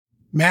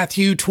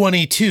Matthew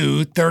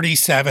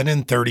 22:37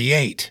 and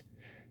 38.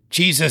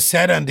 Jesus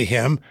said unto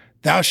him,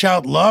 Thou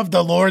shalt love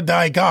the Lord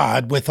thy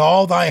God with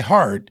all thy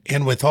heart,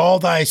 and with all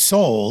thy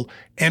soul,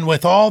 and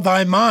with all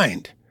thy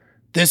mind.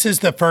 This is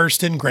the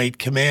first and great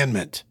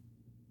commandment.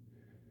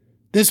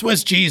 This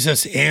was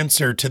Jesus'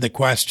 answer to the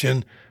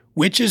question,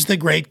 which is the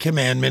great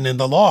commandment in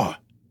the law?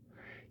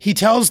 He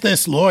tells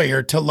this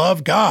lawyer to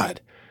love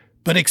God,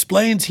 but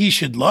explains he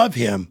should love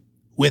him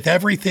with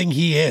everything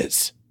he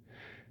is.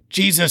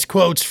 Jesus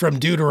quotes from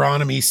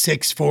Deuteronomy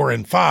 6:4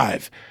 and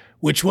 5,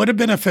 which would have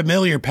been a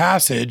familiar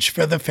passage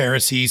for the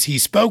Pharisees he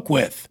spoke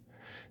with.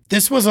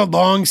 This was a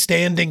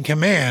long-standing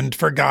command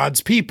for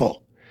God's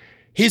people.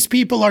 His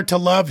people are to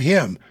love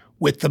him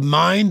with the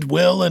mind,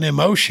 will, and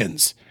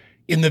emotions,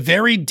 in the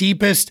very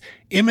deepest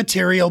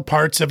immaterial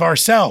parts of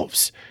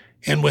ourselves,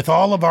 and with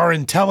all of our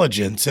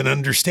intelligence and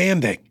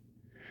understanding.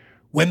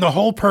 When the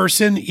whole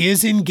person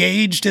is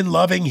engaged in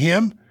loving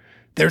him,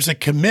 there's a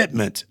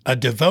commitment, a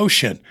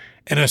devotion,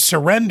 and a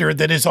surrender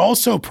that is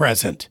also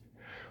present.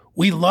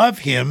 We love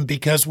him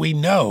because we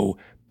know,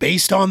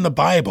 based on the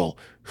Bible,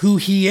 who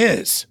he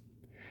is.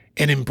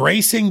 And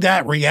embracing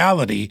that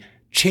reality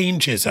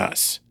changes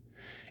us.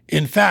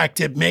 In fact,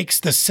 it makes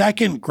the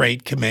second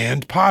great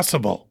command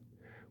possible,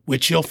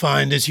 which you'll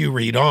find as you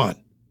read on.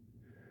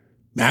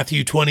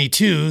 Matthew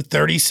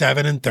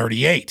 22:37 and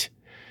 38.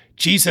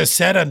 Jesus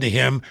said unto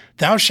him,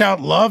 Thou shalt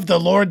love the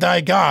Lord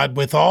thy God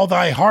with all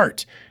thy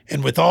heart,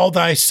 and with all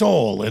thy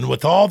soul, and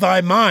with all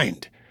thy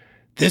mind.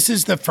 This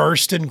is the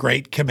first and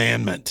great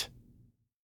commandment.